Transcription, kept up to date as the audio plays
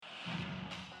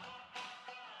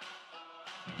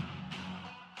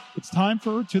It's time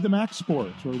for To the Max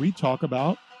Sports, where we talk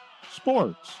about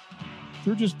sports.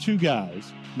 They're just two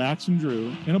guys, Max and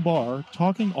Drew, in a bar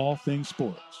talking all things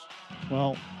sports.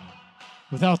 Well,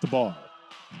 without the bar.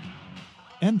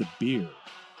 And the beer.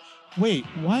 Wait,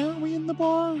 why aren't we in the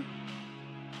bar?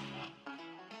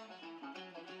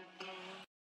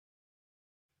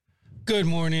 Good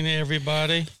morning,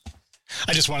 everybody.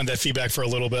 I just wanted that feedback for a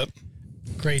little bit.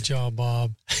 Great job,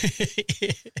 Bob.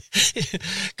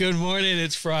 Good morning.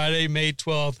 It's Friday, May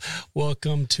 12th.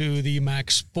 Welcome to the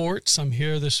Max Sports. I'm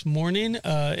here this morning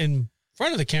in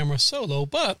front of the camera solo,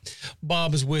 but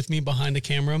Bob is with me behind the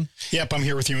camera. Yep, I'm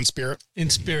here with you in spirit. In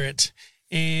spirit.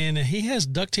 And he has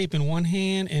duct tape in one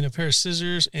hand and a pair of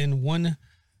scissors and one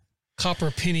copper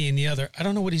penny in the other. I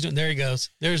don't know what he's doing. There he goes.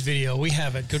 There's video. We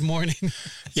have it. Good morning.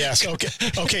 Yes.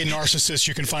 Okay, narcissist,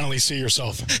 you can finally see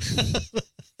yourself.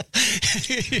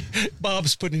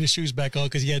 Bob's putting his shoes back on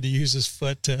because he had to use his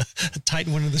foot to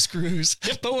tighten one of the screws.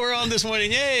 But we're on this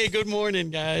morning. Yay, good morning,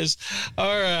 guys.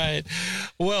 All right.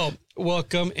 Well,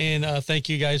 welcome, and thank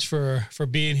you guys for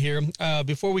being here.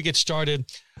 Before we get started,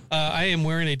 I am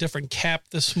wearing a different cap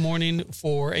this morning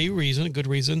for a reason, a good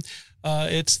reason.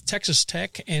 It's Texas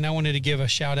Tech, and I wanted to give a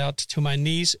shout out to my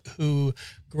niece who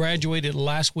graduated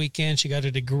last weekend. She got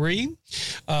a degree.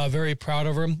 Very proud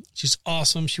of her. She's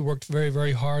awesome. She worked very,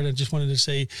 very hard. I just wanted to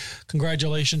say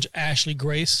congratulations, Ashley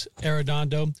Grace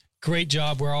Arredondo. Great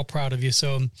job. We're all proud of you.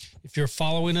 So if you're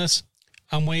following us,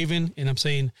 I'm waving and I'm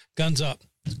saying guns up.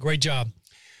 Great job.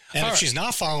 And if she's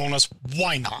not following us,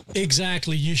 why not?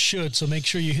 Exactly. You should. So make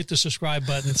sure you hit the subscribe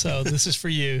button. So this is for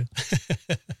you.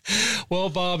 Well,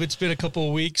 Bob, it's been a couple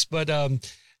of weeks, but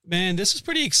man, this is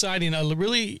pretty exciting. I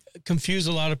really confuse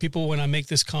a lot of people when I make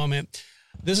this comment.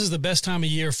 This is the best time of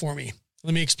year for me.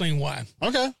 Let me explain why.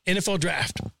 Okay. NFL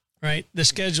draft, right? The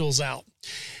schedule's out.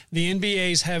 The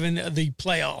NBA is having the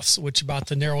playoffs, which is about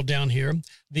to narrow down here.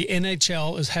 The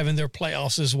NHL is having their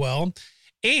playoffs as well.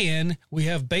 And we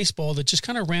have baseball that just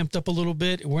kind of ramped up a little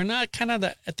bit. We're not kind of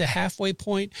at the halfway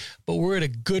point, but we're at a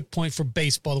good point for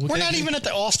baseball. We're not even at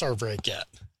the All-Star break yet.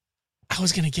 I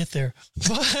was going to get there,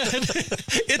 but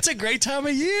it's a great time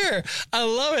of year. I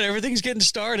love it. Everything's getting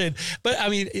started. But, I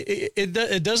mean,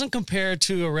 it doesn't compare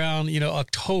to around,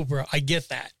 October. I get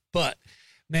that. But,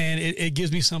 man, it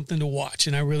gives me something to watch,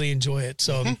 and I really enjoy it.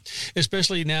 So,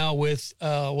 especially now with,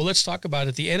 let's talk about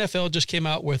it. The NFL just came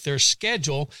out with their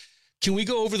schedule. Can we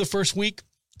go over the first week?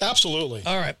 Absolutely.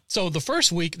 All right. So the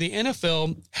first week, the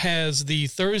NFL has the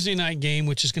Thursday night game,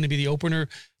 which is going to be the opener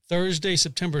Thursday,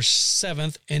 September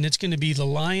 7th, and it's going to be the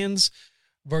Lions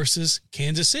versus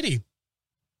Kansas City.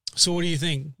 So what do you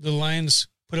think? The Lions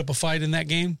put up a fight in that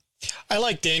game? I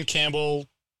like Dan Campbell.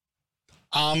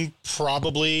 I'm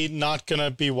probably not going to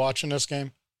be watching this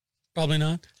game. Probably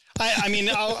not.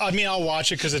 I'll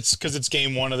watch it because it's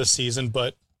game one of the season,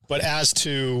 but as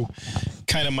to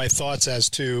kind of my thoughts as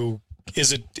to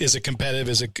is it competitive,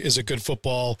 is it good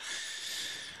football?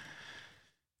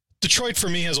 Detroit for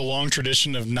me has a long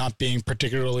tradition of not being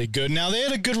particularly good. Now they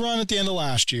had a good run at the end of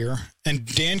last year, and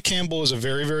Dan Campbell is a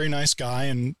very, very nice guy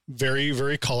and very,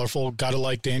 very colorful. Got to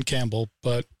like Dan Campbell,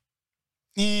 but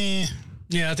yeah,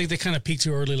 I think they kind of peaked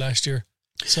too early last year.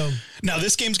 So now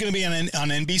this game's going to be on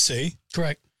NBC,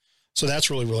 correct? So that's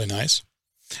really, really nice.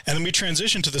 And then we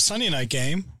transition to the Sunday night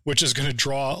game, which is going to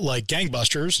draw like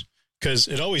gangbusters because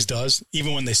it always does,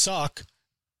 even when they suck.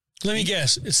 Let me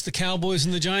guess. It's the Cowboys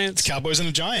and the Giants? Cowboys and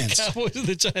the Giants. Cowboys and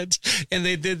the Giants. And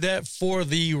they did that for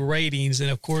the ratings. And,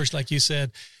 of course, like you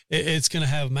said, it's going to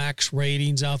have max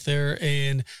ratings out there.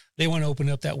 And they want to open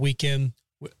up that weekend.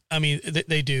 I mean,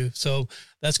 they do. So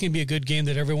that's going to be a good game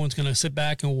that everyone's going to sit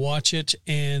back and watch it.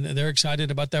 And they're excited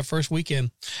about that first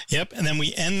weekend. Yep. And then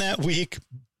we end that week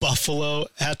Buffalo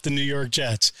at the New York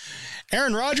Jets.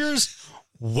 Aaron Rodgers,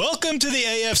 welcome to the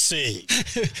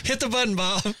AFC. Hit the button,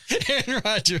 Bob. Aaron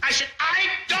Rodgers. I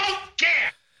don't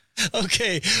care.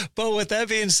 Okay, but with that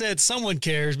being said, someone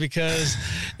cares because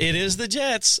it is the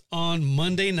Jets on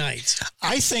Monday night.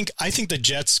 I think the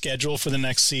Jets' schedule for the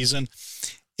next season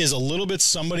is a little bit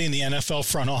somebody in the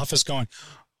NFL front office going,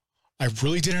 I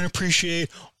really didn't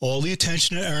appreciate all the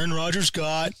attention that Aaron Rodgers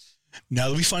got. Now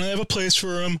that we finally have a place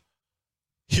for him,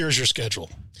 here's your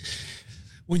schedule.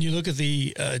 When you look at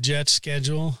the Jets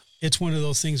schedule, it's one of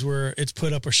those things where it's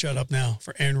put up or shut up now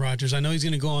for Aaron Rodgers. I know he's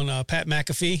going to go on Pat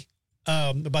McAfee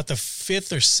about the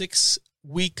 5th or 6th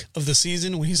week of the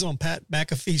season when he's on Pat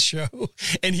McAfee's show,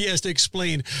 and he has to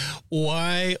explain,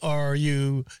 why are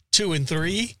you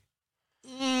 2-3?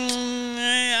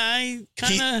 I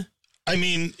kind of... I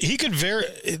mean,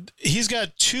 he's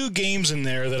got 2 games in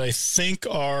there that I think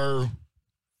are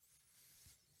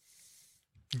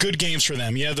good games for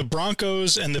them. You have the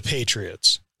Broncos and the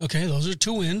Patriots. Okay, those are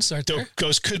 2 wins right there.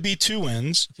 Those could be 2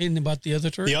 wins. And about the other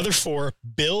 3? The other 4,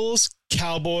 Bills,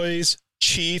 Cowboys,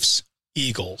 Chiefs,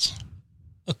 Eagles.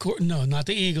 No, not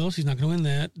the Eagles. He's not going to win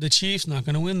that. The Chiefs, not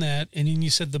going to win that. And then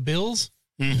you said the Bills?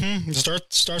 Mm-hmm.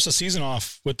 Starts the season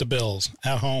off with the Bills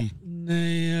at home.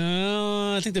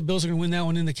 Yeah, I think the Bills are going to win that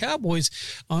one. And the Cowboys,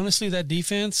 honestly, that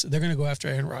defense, they're going to go after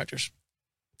Aaron Rodgers.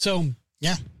 So,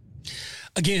 yeah.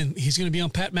 Again, he's going to be on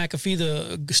Pat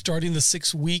McAfee starting the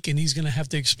 6th week, and he's going to have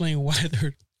to explain why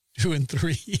they're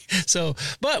 2-3. So,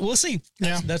 but we'll see.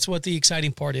 That's what the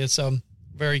exciting part is.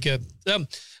 Very good.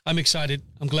 I'm excited.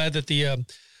 I'm glad that the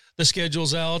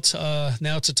schedule's out.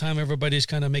 Now it's a time everybody's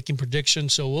kind of making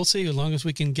predictions. So we'll see. As long as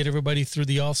we can get everybody through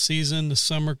the off season, the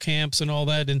summer camps and all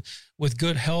that, and with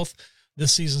good health,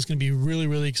 this season's going to be really,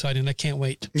 really exciting. I can't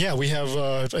wait. Yeah, we have,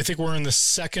 I think we're in the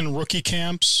 2nd rookie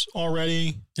camps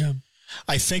already. Yeah.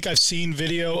 I think I've seen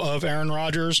video of Aaron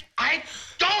Rodgers. I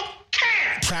don't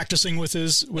care. Practicing with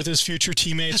his future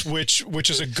teammates, which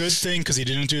is a good thing because he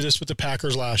didn't do this with the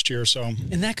Packers last year. So,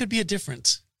 and that could be a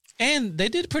difference. And they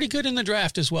did pretty good in the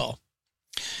draft as well.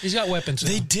 He's got weapons.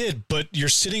 They did, but you're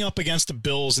sitting up against the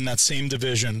Bills in that same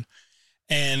division,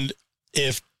 and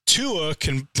if Tua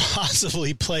can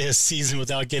possibly play a season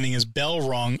without getting his bell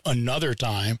rung another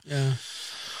time. Yeah.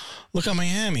 Look at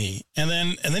Miami. And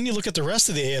then you look at the rest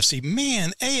of the AFC.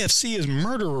 Man, AFC is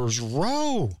murderer's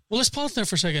row. Well, let's pause there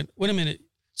for a second. Wait a minute.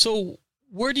 So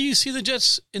where do you see the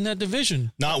Jets in that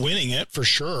division? Not winning it, for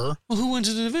sure. Well, who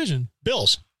wins the division?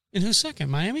 Bills. And who's second?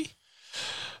 Miami?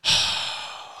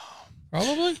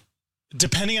 Probably.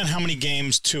 Depending on how many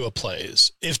games Tua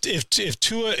plays. If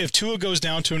Tua goes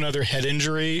down to another head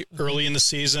injury early in the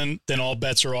season, then all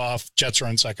bets are off. Jets are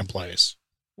in 2nd place.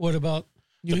 What about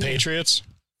the Patriots?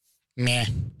 Meh.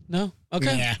 No?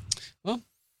 Okay. Meh. Well,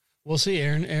 we'll see.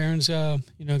 Aaron's got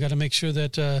to make sure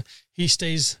that he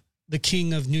stays the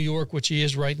king of New York, which he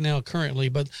is right now currently,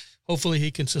 but hopefully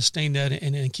he can sustain that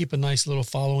and keep a nice little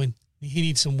following. He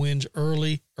needs some wins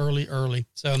early.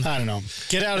 So I don't know.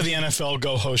 Get out of the NFL,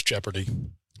 go host Jeopardy.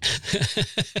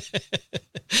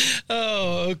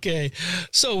 Oh, okay.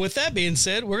 So with that being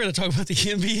said, we're going to talk about the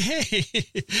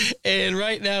NBA. And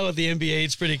right now with the NBA,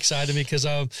 it's pretty exciting because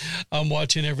I'm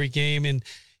watching every game. And,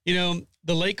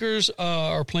 the Lakers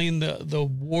are playing the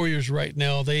Warriors right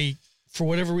now. They, for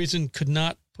whatever reason, could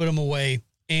not put them away.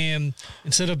 And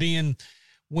instead of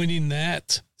winning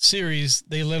that series,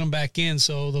 they let them back in.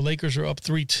 So the Lakers are up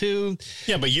 3-2.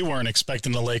 Yeah, but you weren't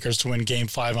expecting the Lakers to win Game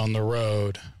 5 on the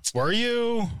road. Were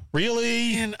you?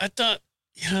 Really? And I thought,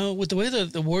 with the way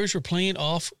that the Warriors were playing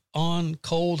off, on,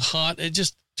 cold, hot, it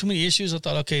just too many issues. I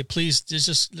thought, okay, please,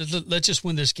 let's just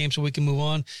win this game so we can move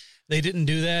on. They didn't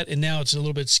do that, and now it's a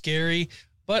little bit scary.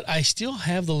 But I still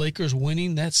have the Lakers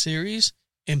winning that series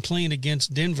and playing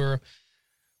against Denver.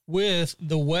 With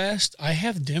the West, I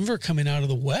have Denver coming out of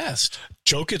the West.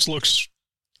 Jokic looks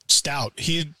stout.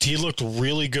 He looked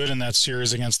really good in that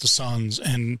series against the Suns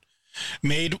and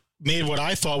made what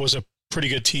I thought was a pretty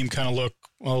good team kind of look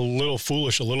a little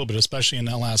foolish a little bit, especially in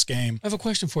that last game. I have a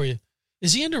question for you.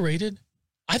 Is he underrated?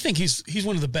 I think he's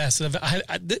one of the best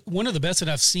one of the best that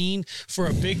I've seen for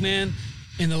a big man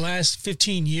in the last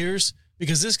 15 years.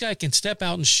 Because this guy can step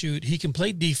out and shoot. He can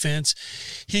play defense.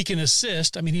 He can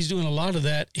assist. I mean, he's doing a lot of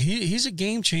that. He's a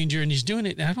game changer, and he's doing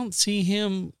it. And I don't see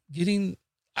him getting,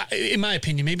 in my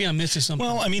opinion, maybe I'm missing something.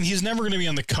 Well, I mean, he's never going to be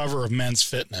on the cover of Men's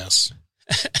Fitness.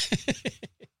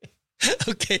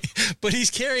 Okay, but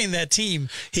he's carrying that team.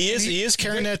 He is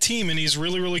carrying that team, and he's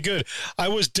really, really good. I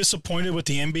was disappointed with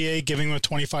the NBA giving him a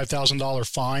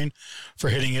 $25,000 fine for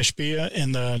hitting Ishbia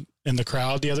in the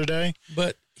crowd the other day.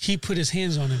 But he put his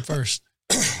hands on him first.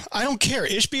 I don't care.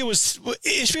 Ishbia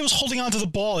was holding on to the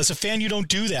ball. As a fan, you don't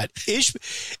do that.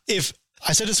 If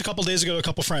I said this a couple days ago to a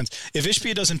couple friends, if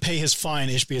Ishbia doesn't pay his fine,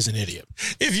 Ishbia is an idiot.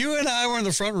 If you and I were in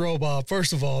the front row, Bob,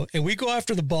 first of all, and we go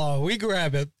after the ball, we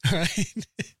grab it, right,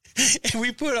 and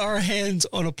we put our hands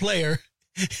on a player,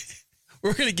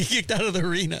 we're going to get kicked out of the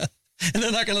arena. And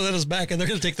they're not going to let us back, and they're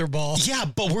going to take their ball. Yeah,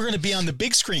 but we're going to be on the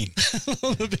big screen.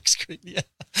 On the big screen, yeah.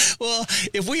 Well,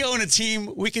 if we own a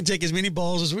team, we can take as many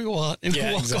balls as we want and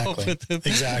walk off with them.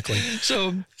 Exactly.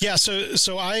 So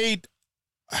I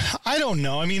don't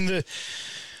know. I mean,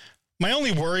 my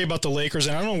only worry about the Lakers,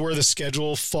 and I don't know where the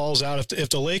schedule falls out. If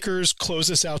the Lakers close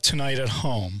this out tonight at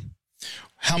home,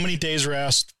 how many days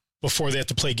rest before they have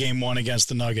to play Game 1 against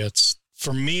the Nuggets?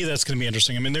 For me, that's going to be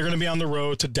interesting. I mean, they're going to be on the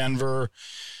road to Denver.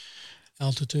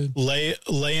 Altitude. Lay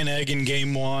an egg in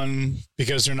Game 1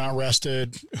 because they're not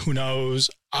rested. Who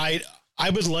knows? I I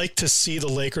would like to see the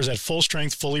Lakers at full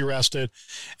strength, fully rested,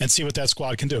 and see what that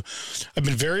squad can do. I've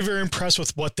been very, very impressed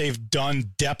with what they've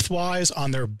done depth-wise on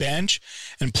their bench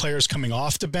and players coming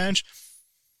off the bench.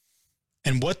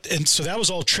 And so that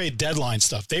was all trade deadline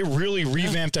stuff. They really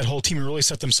revamped that whole team and really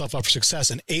set themselves up for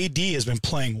success. And AD has been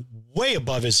playing way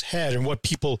above his head and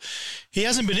he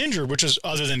hasn't been injured, which is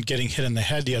other than getting hit in the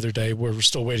head the other day, where we're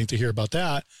still waiting to hear about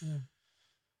that. Yeah.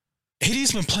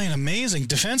 AD's been playing amazing.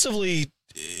 Defensively,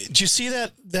 did you see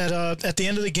that at the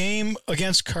end of the game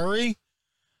against Curry?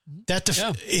 I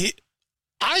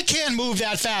can't move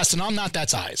that fast, and I'm not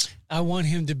that size. I want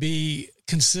him to be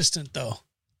consistent, though.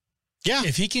 Yeah.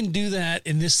 If he can do that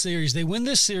in this series, they win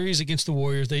this series against the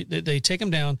Warriors. They take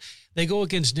him down. They go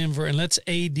against Denver, and let's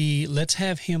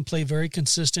have him play very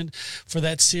consistent for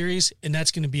that series, and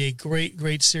that's going to be a great,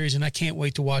 great series, and I can't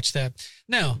wait to watch that.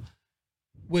 Now,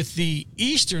 with the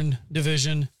Eastern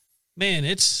Division, man,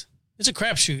 it's a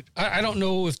crapshoot. I don't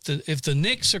know if the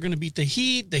Knicks are going to beat the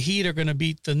Heat are going to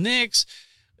beat the Knicks,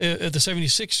 the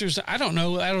 76ers. I don't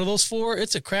know. Out of those four,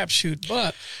 it's a crapshoot,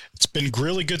 but it's been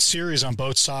really good series on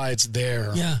both sides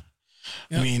there. Yeah.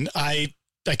 Yep. I mean, I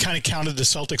kind of counted the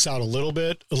Celtics out a little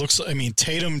bit.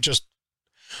 Tatum just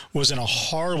was in a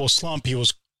horrible slump. He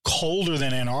was colder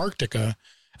than Antarctica,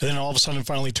 and then all of a sudden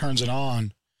finally turns it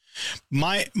on.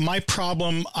 My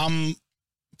problem,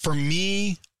 for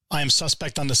me, I am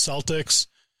suspect on the Celtics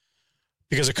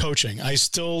because of coaching. I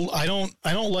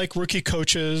don't like rookie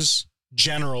coaches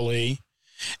generally,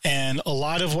 and a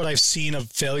lot of what I've seen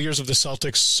of failures of the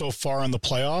Celtics so far in the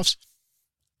playoffs,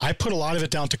 I put a lot of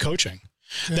it down to coaching.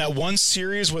 Yeah. That one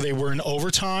series where they were in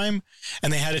overtime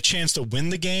and they had a chance to win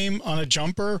the game on a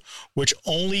jumper, which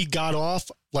only got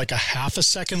off like a half a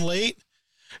second late.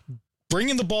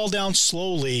 Bringing the ball down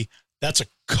slowly, that's a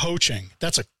coaching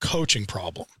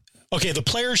problem. Okay, the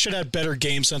players should have better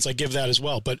game sense. I give that as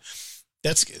well, but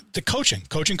that's the coaching.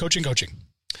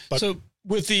 But, so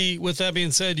with that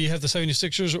being said, do you have the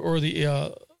 76ers or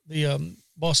the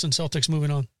Boston Celtics moving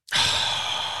on?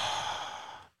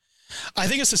 I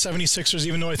think it's the 76ers,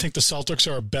 even though I think the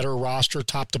Celtics are a better roster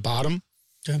top to bottom.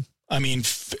 Okay. I mean,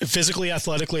 physically,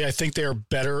 athletically, I think they are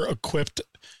better equipped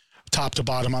top to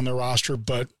bottom on their roster,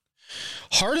 but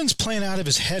Harden's playing out of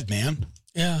his head, man.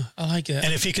 Yeah, I like it.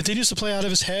 And if he continues to play out of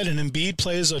his head and Embiid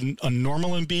plays a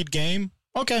normal Embiid game,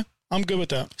 okay, I'm good with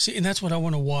that. See, and that's what I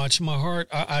want to watch. My heart,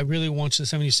 I really want the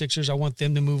 76ers. I want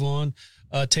them to move on,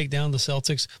 take down the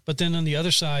Celtics. But then on the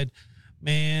other side,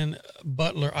 man,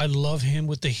 Butler, I love him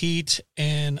with the Heat,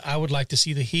 and I would like to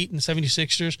see the Heat and the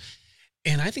 76ers.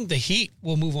 And I think the Heat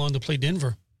will move on to play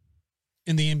Denver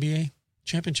in the NBA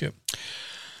championship.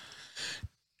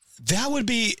 That would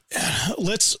be,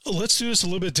 let's do this a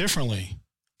little bit differently.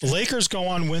 The Lakers go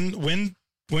on, win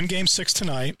game 6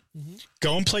 tonight,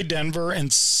 go and play Denver,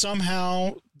 and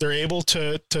somehow they're able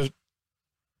to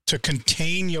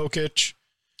contain Jokic.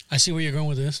 I see where you're going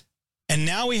with this. And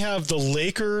now we have the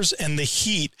Lakers and the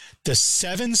Heat, the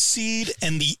 7 seed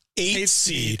and the 8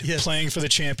 seed yes. playing for the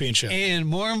championship. And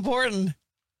more important,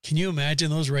 can you imagine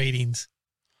those ratings?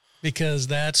 Because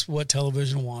that's what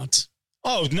television wants.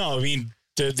 Oh, no, I mean,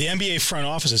 the NBA front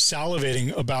office is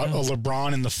salivating about a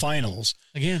LeBron in the finals.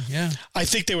 Again, yeah. I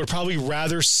think they would probably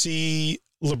rather see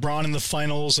LeBron in the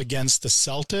finals against the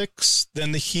Celtics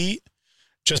than the Heat,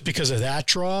 just because of that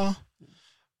draw.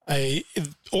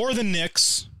 Or the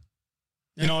Knicks.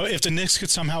 You know, if the Knicks could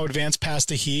somehow advance past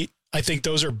the Heat, I think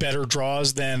those are better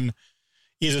draws than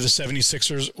either the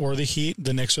 76ers or the Heat,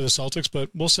 the Knicks or the Celtics, but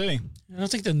we'll see. I don't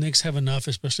think the Knicks have enough,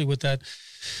 especially with that.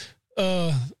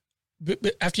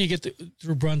 But after you get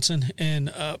through Brunson,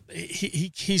 and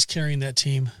he's carrying that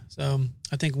team. So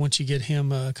I think once you get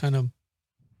him kind of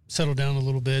settled down a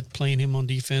little bit, playing him on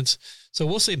defense. So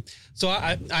we'll see. So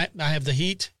I have the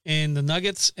Heat and the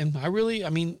Nuggets, and I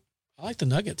like the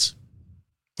Nuggets.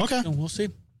 Okay. So we'll see.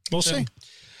 We'll see.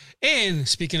 And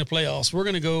speaking of playoffs, we're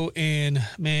going to go, and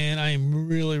man, I am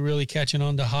really, really catching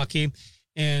on to hockey.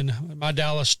 And my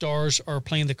Dallas Stars are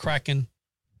playing the Kraken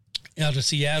out of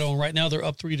Seattle. And right now they're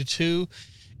up 3-2.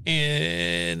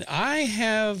 And I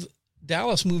have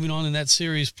Dallas moving on in that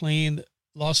series, playing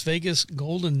Las Vegas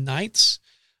Golden Knights.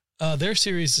 Their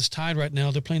series is tied right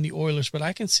now. They're playing the Oilers, but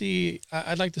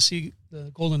I'd like to see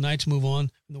the Golden Knights move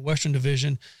on in the Western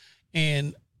Division.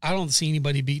 And I don't see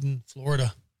anybody beating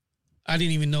Florida. I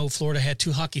didn't even know Florida had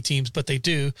 2 hockey teams, but they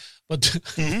do. But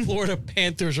Florida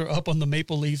Panthers are up on the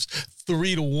Maple Leafs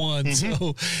 3-1.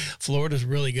 So Florida's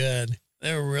really good.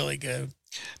 They're really good.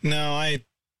 No, I'm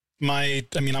going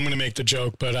to make the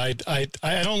joke, but I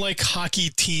don't like hockey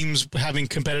teams having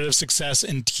competitive success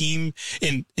in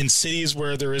cities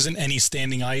where there isn't any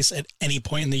standing ice at any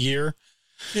point in the year.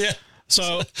 Yeah.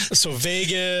 So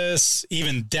Vegas,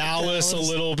 even Dallas a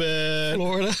little bit.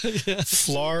 Florida. Yeah.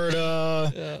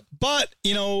 Florida. Yeah. But,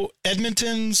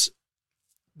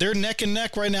 they're neck and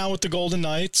neck right now with the Golden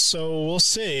Knights, so we'll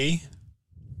see.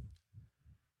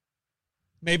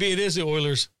 Maybe it is the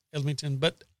Oilers, Edmonton,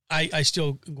 but I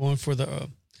still going for the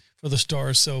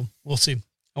Stars, so we'll see.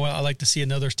 Well, I like to see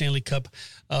another Stanley Cup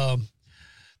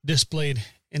displayed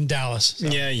in Dallas. So.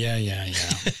 Yeah.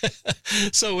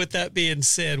 So with that being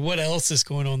said, what else is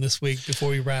going on this week before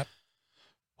we wrap?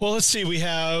 Well, let's see. We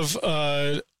have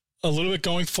a little bit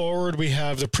going forward. We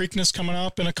have the Preakness coming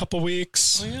up in a couple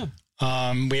weeks. Oh, yeah.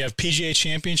 We have PGA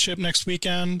Championship next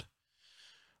weekend.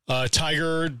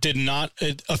 Tiger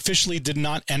officially did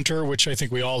not enter, which I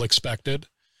think we all expected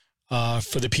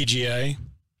for the PGA.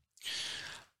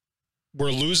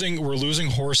 We're losing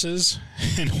horses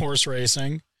in horse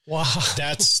racing. Wow,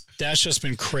 that's just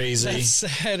been crazy. That's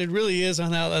sad. It really is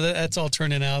on how that's all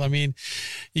turning out. I mean,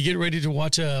 you get ready to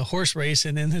watch a horse race,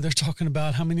 and then they're talking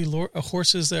about how many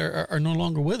horses there are no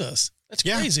longer with us. That's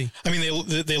crazy. I mean,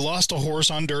 they lost a horse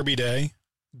on Derby Day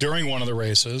during one of the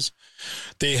races.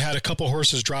 They had a couple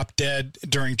horses drop dead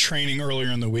during training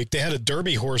earlier in the week. They had a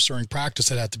Derby horse during practice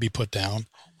that had to be put down.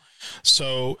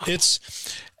 So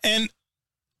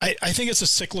I think it's a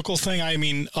cyclical thing. I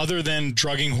mean, other than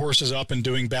drugging horses up and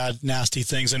doing bad, nasty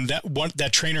things, and that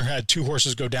trainer had 2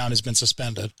 horses go down, has been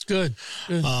suspended. Good.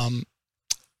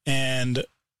 And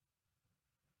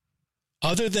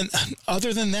other than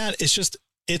that, it's just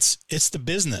it's the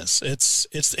business.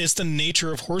 It's the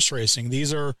nature of horse racing.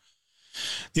 These are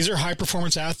high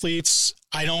performance athletes.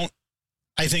 I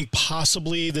think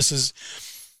possibly this is,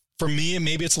 for me,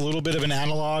 maybe it's a little bit of an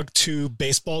analog to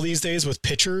baseball these days with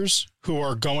pitchers who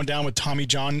are going down with Tommy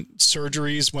John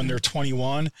surgeries when they're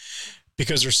 21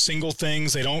 because they're single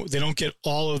things. They don't get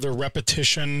all of the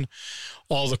repetition,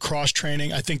 all the cross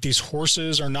training. I think these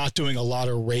horses are not doing a lot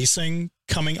of racing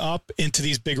coming up into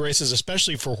these big races,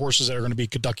 especially for horses that are going to be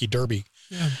Kentucky Derby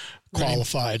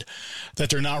qualified, that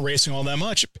they're not racing all that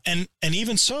much. And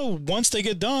even so, once they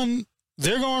get done,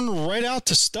 they're going right out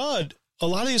to stud. A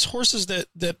lot of these horses that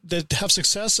have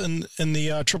success in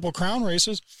the Triple Crown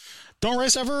races don't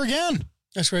race ever again.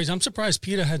 That's crazy. I'm surprised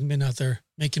PETA hadn't been out there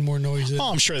making more noise.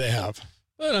 Oh, I'm sure they have.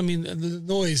 But I mean, the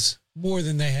noise more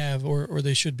than they have, or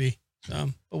they should be. But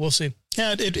we'll see.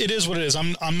 Yeah, it is what it is.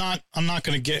 I'm not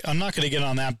going to get on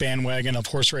that bandwagon of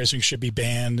horse racing should be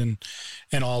banned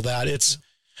and all that.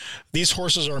 These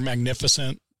horses are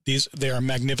magnificent. They are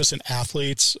magnificent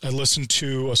athletes. I listened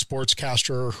to a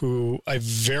sportscaster who I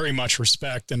very much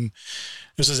respect, and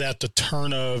this is at the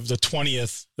turn of the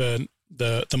 20th, the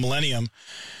millennium,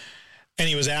 and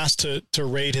he was asked to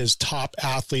rate his top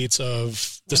athletes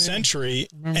of the century,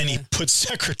 and he put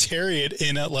Secretariat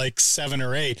in at like 7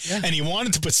 or 8, and he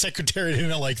wanted to put Secretariat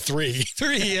in at like 3.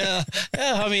 3, yeah.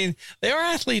 I mean, they are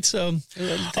athletes, so.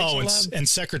 And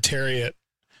Secretariat.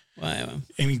 Wow.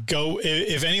 I mean,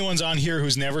 if anyone's on here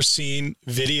who's never seen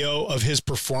video of his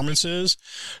performances,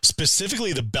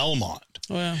 specifically the Belmont,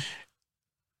 wow,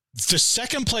 the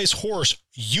second place horse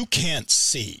you can't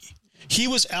see. He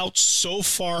was out so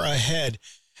far ahead,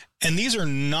 and these are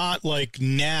not like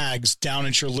nags down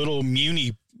at your little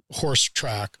Muni horse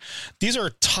track. These are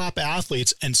top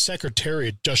athletes, and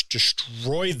Secretariat just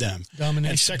destroyed them.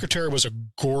 Domination. And Secretariat was a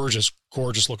gorgeous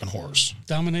looking horse.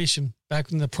 Domination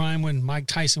back in the prime when Mike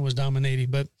Tyson was dominating.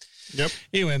 But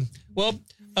anyway, well,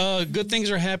 good things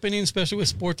are happening, especially with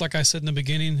sports. Like I said in the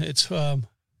beginning, it's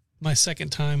my second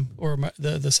time, or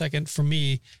the second for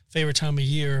me favorite time of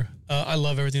year. I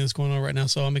love everything that's going on right now,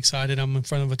 so I'm excited. I'm in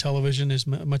front of a television as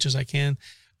much as I can.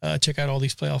 Check out all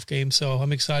these playoff games. So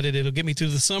I'm excited. It'll get me through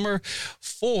the summer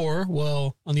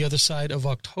on the other side of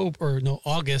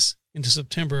August into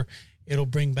September, it'll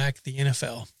bring back the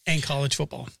NFL and college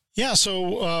football. Yeah.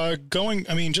 So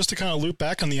just to kind of loop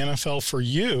back on the NFL for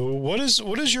you, what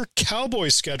does your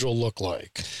Cowboys schedule look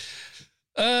like?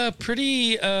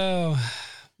 Pretty,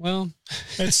 well,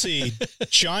 let's see.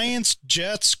 Giants,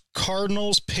 Jets,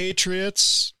 Cardinals,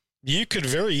 Patriots. You could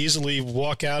very easily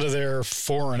walk out of there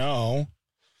 4-0.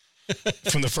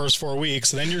 From the first 4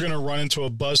 weeks. And then you're going to run into a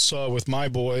buzzsaw with my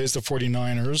boys, the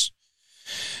 49ers.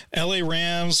 LA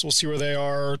Rams, we'll see where they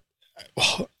are.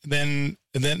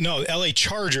 LA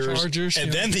Chargers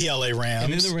and then the LA Rams.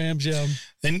 And then the Rams, yeah.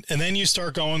 And then you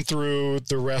start going through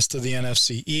the rest of the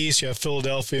NFC East. You have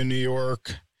Philadelphia, New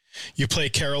York. You play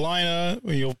Carolina.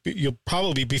 You'll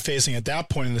probably be facing at that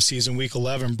point in the season, week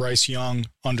 11, Bryce Young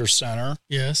under center.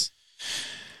 Yes.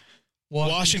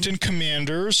 Washington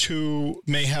Commanders, who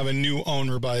may have a new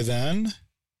owner by then.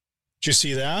 Did you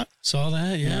see that? Saw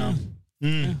that, yeah.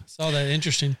 Yeah, saw that.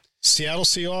 Interesting. Seattle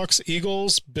Seahawks,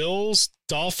 Eagles, Bills,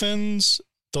 Dolphins,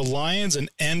 the Lions, and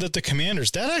end at the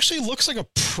Commanders. That actually looks like a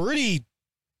pretty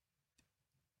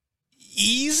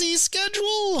easy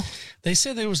schedule. They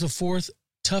said there was the fourth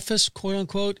toughest, quote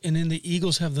unquote, and then the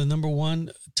Eagles have the number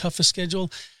one toughest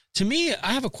schedule. To me,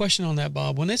 I have a question on that,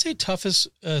 Bob. When they say toughest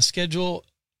schedule,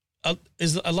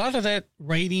 is a lot of that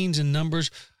ratings and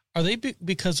numbers, are they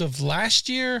because of last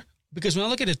year? Because when I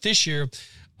look at it this year,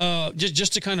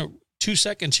 just to kind of 2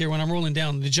 seconds here when I'm rolling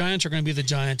down, the Giants are going to be the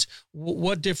Giants.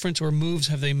 What difference or moves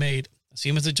have they made? I see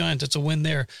them as the Giants. That's a win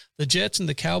there. The Jets and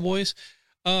the Cowboys,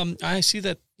 I see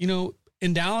that,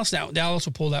 in Dallas, now Dallas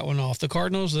will pull that one off. The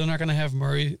Cardinals, they're not going to have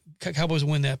Murray. Cowboys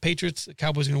will win that. Patriots, the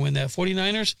Cowboys are going to win that.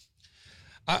 49ers,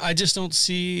 I just don't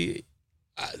see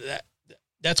that.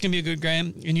 That's going to be a good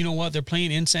game. And you know what? They're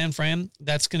playing in San Fran.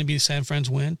 That's going to be San Fran's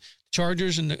win.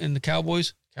 Chargers and the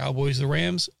Cowboys, the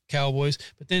Rams, Cowboys.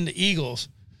 But then the Eagles,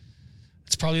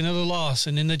 it's probably another loss.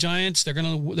 And then the Giants, they're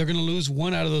going to lose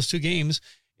one out of those two games,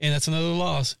 and that's another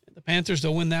loss. The Panthers,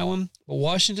 they'll win that one. But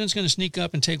Washington's going to sneak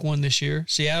up and take one this year.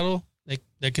 Seattle,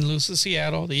 they can lose to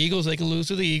Seattle. The Eagles, they can lose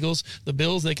to the Eagles. The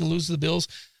Bills, they can lose to the Bills.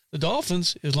 The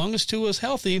Dolphins, as long as Tua's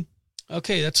healthy,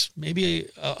 okay, that's maybe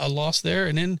a loss there.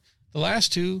 And then the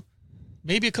last two,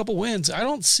 maybe a couple wins. I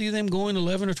don't see them going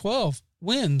 11 or 12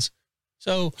 wins.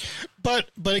 So, but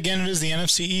again, it is the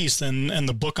NFC East, and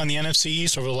the book on the NFC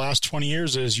East over the last 20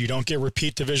 years is you don't get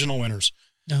repeat divisional winners.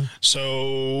 No.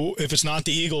 So if it's not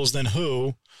the Eagles, then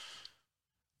who?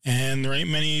 And there ain't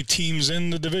many teams in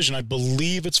the division. I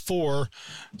believe it's 4.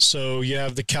 So you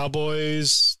have the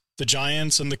Cowboys, the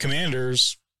Giants, and the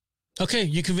Commanders. Okay,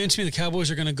 you convinced me the Cowboys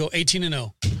are going to go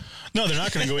 18-0. No, they're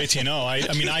not going to go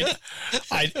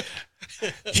 18-0.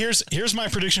 Here's my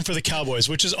prediction for the Cowboys,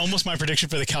 which is almost my prediction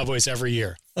for the Cowboys every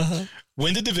year. Uh-huh.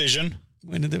 Win the division.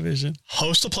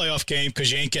 Host a playoff game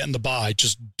because you ain't getting the bye.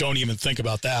 Just don't even think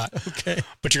about that. Okay.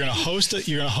 But you're going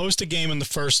to host a game in the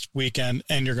first weekend,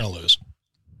 and you're going to lose.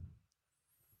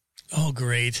 Oh,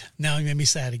 great. Now you made me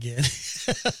sad again.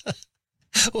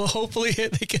 Well, hopefully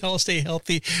they can all stay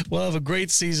healthy. We'll have a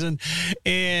great season,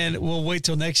 and we'll wait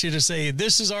till next year to say,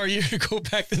 this is our year to go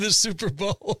back to the Super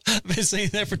Bowl. I've been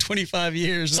saying that for 25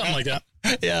 years. Something like that.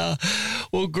 Yeah.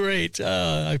 Well, great.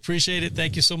 I appreciate it.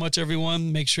 Thank you so much,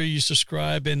 everyone. Make sure you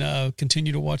subscribe and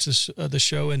continue to watch the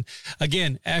show. And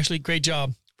again, Ashley, great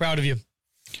job. Proud of you.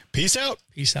 Peace out.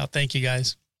 Peace out. Thank you,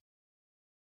 guys.